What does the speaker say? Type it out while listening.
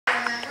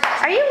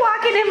Are you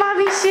walking in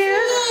mommy's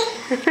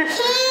shoes?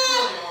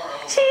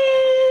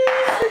 Cheese!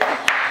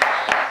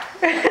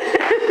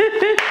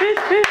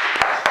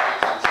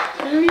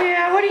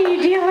 Yeah, what are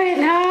you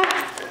doing, huh?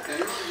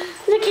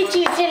 Look at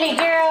you, silly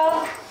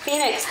girl.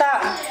 Phoenix,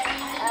 stop.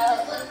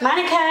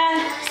 Monica,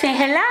 say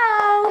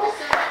hello.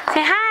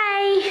 Say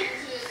hi.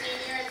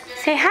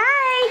 Say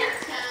hi.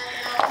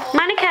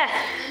 Monica.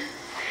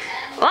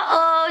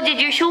 Uh-oh, did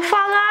your shoe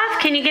fall off?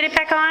 Can you get it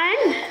back on?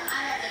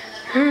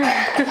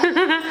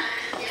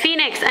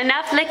 Phoenix,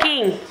 enough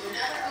licking.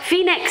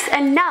 Phoenix,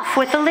 enough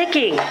with the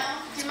licking.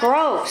 It's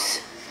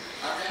gross.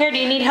 Here, do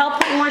you need help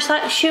putting more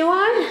shoe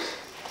on?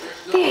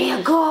 There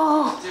you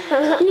go.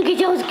 Look at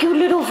those cute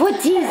little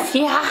footsies.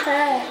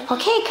 Yeah.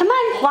 Okay, come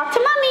on. Walk to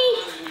mommy.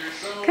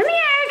 Come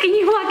here. Can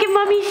you walk in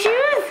mommy's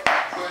shoes?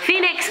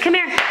 Phoenix, come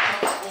here.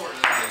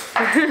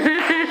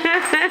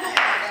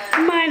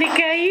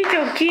 Monica, you're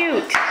so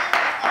cute.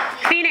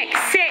 Phoenix,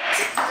 sit.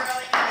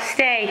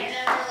 Stay.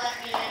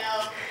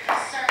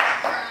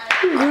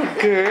 Good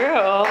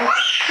girl.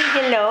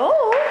 Hello.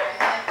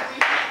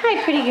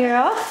 Hi, pretty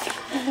girl.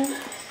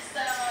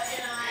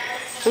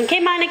 Okay,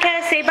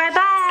 Monica, say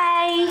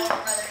bye-bye.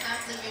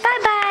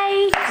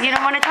 Bye-bye. You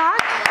don't want to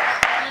talk?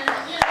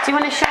 Do you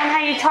want to show them how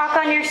you talk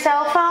on your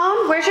cell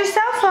phone? Where's your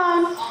cell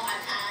phone?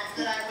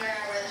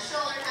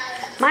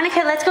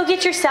 Monica, let's go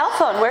get your cell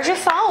phone. Where's your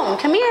phone?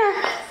 Come here.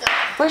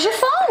 Where's your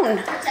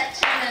phone?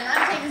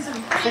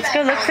 Let's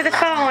go look for the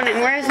phone. And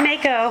where's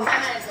Mako?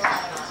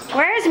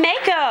 Where's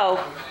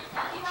Mako?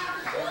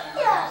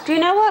 Do you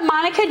know what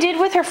Monica did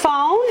with her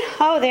phone?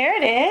 Oh, there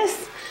it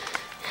is.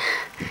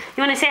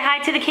 You want to say hi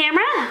to the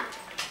camera?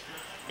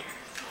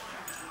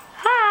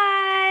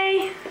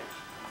 Hi.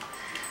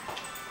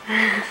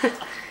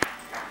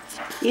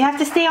 You have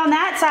to stay on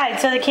that side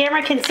so the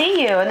camera can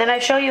see you, and then I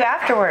show you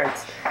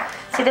afterwards.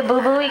 See the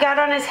boo-boo he got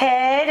on his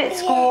head at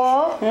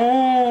school?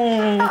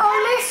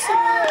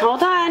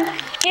 Hold on.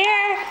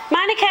 Here,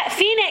 Monica,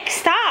 Phoenix,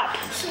 stop.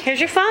 Here's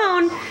your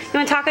phone. You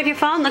want to talk on your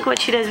phone? Look what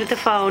she does with the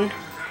phone.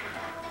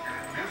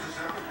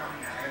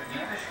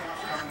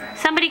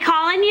 Somebody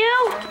calling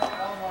you?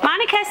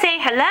 Monica, say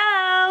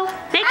hello.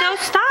 Mako,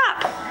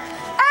 stop.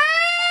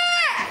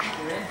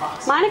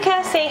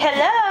 Monica, say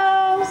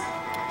hello.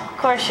 Of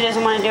course, she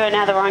doesn't want to do it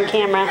now that we're on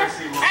camera.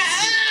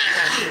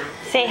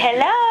 Say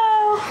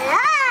hello.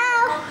 Hello.